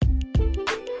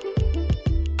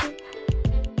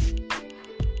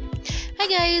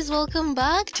guys, welcome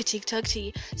back to TikTok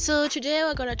Tea. So today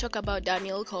we're gonna talk about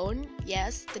Danielle Cohn.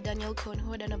 Yes, the Danielle Cohn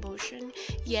who had an abortion.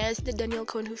 Yes, the Danielle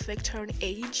Cohn who faked her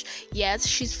age. Yes,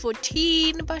 she's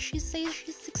 14, but she says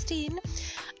she's 16.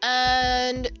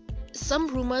 And some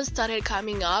rumors started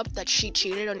coming up that she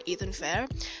cheated on Ethan Fair.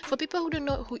 For people who don't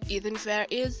know who Ethan Fair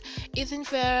is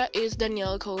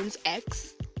Danielle Cohn's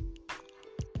ex.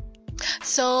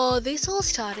 So this all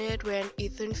started when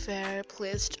Ethan Fair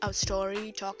placed a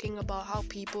story talking about how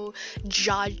people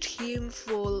judged him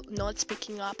for not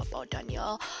speaking up about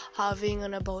Danielle having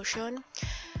an abortion.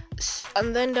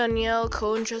 And then Danielle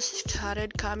Cohn just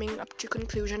started coming up to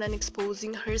conclusion and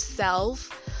exposing herself.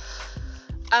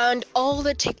 And all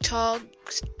the TikTok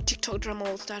drama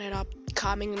all started up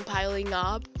coming and piling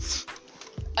up.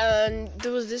 And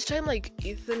there was this time like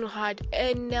Ethan had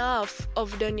enough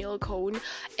of Danielle Cohn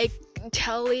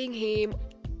telling him,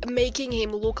 making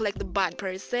him look like the bad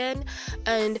person,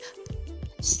 and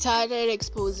started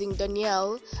exposing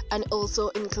Danielle and also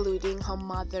including her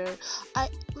mother.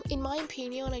 In my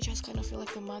opinion, I just kind of feel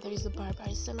like the mother is the bad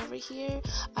person over here,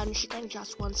 and she kind of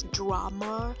just wants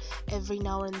drama every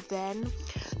now and then.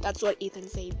 That's what Ethan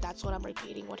said. That's what I'm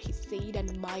repeating, what he said,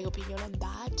 and my opinion on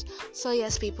that. So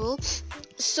yes, people.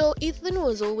 So Ethan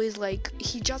was always like,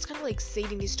 he just kind of like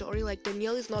said in his story, like,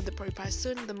 Danielle is not the bad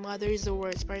person, the mother is the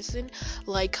worst person.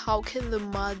 Like, how can the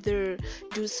mother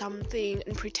do something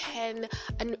and pretend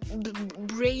and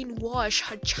brainwash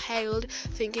her child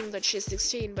thinking that she's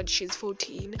 16 but she's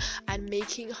 14, and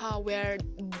making her wear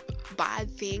bad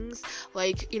things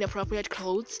like inappropriate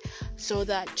clothes so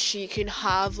that she can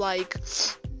have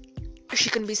she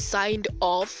can be signed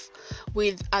off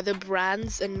with other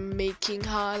brands, and making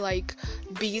her like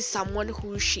be someone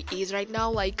who she is right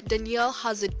now. Like, Danielle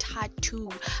has a tattoo,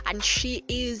 and she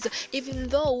is, even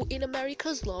though in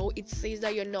America's law it says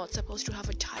that you're not supposed to have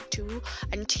a tattoo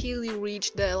until you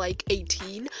reach the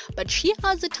 18, but she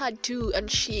has a tattoo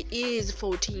and she is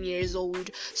 14 years old.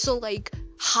 So like,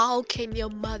 how can your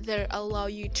mother allow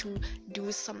you to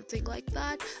do something like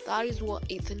that? That is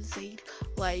what Ethan said.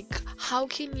 Like, how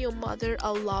can your mother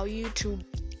allow you to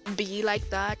be like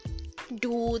that,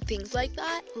 do things like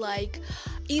that? Like,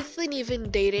 Ethan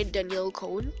even dated Danielle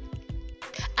Cohn,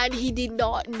 and he did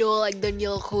not know like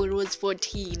Danielle Cohn was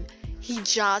 14. He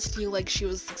just knew like she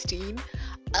was 16.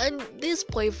 And this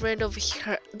boyfriend of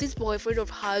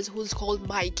hers, who's called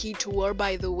Mikey Tour,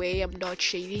 by the way, I'm not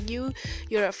shading you,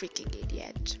 you're a freaking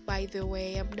idiot, by the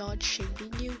way, I'm not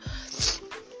shading you.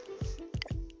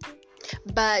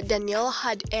 But Danielle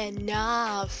had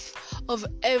enough of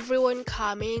everyone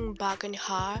coming back at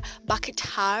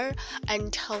her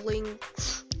and telling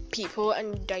people,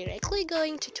 and directly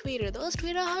going to Twitter. Those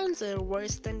Twitter accounts are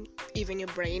worse than even your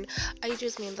brain. I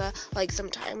just mean that like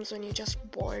sometimes when you're just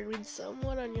bored with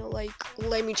someone and you're like,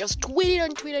 let me just tweet it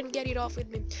on Twitter and get it off with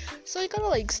me. So I kind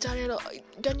of like started,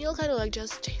 Danielle kind of like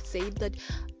just said that,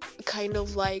 kind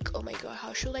of like, oh my god,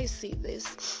 how should I say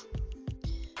this?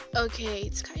 Okay,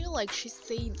 it's kind of like she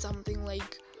said something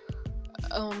like,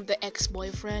 the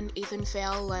ex-boyfriend Ethan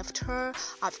Fair left her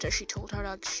after she told her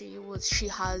that she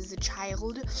has a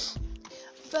child.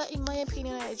 But in my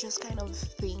opinion, I just kind of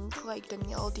think like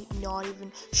Danielle did not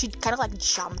even, she kind of like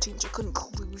jumped into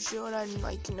conclusion, and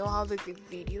like, you know how the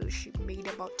video she made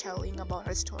about telling about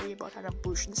her story, about her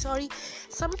abortion story,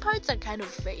 some parts are kind of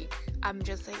fake. I'm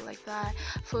just saying like that.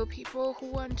 For people who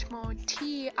want more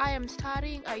tea, I am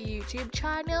starting a YouTube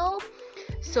channel,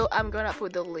 so I'm gonna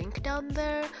put the link down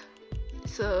there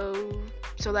so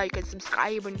that you can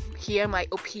subscribe and hear my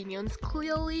opinions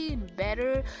clearly and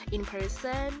better in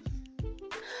person.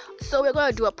 So we're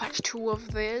gonna do a part 2 of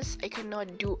this. I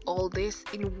cannot do all this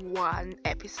in one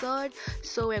episode,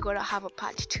 so we're gonna have a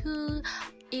part 2.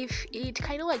 If it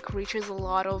kind of like reaches a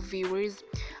lot of viewers,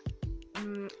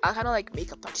 I'll kind of like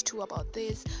make a part 2 about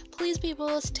this. Please,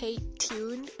 people, stay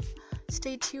tuned,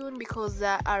 because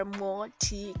there are more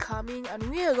tea coming, and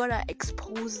we are gonna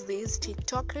expose these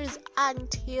TikTokers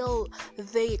until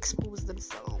they expose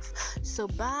themselves. So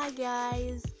bye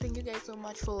guys, thank you guys so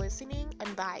much for listening,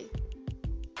 and bye.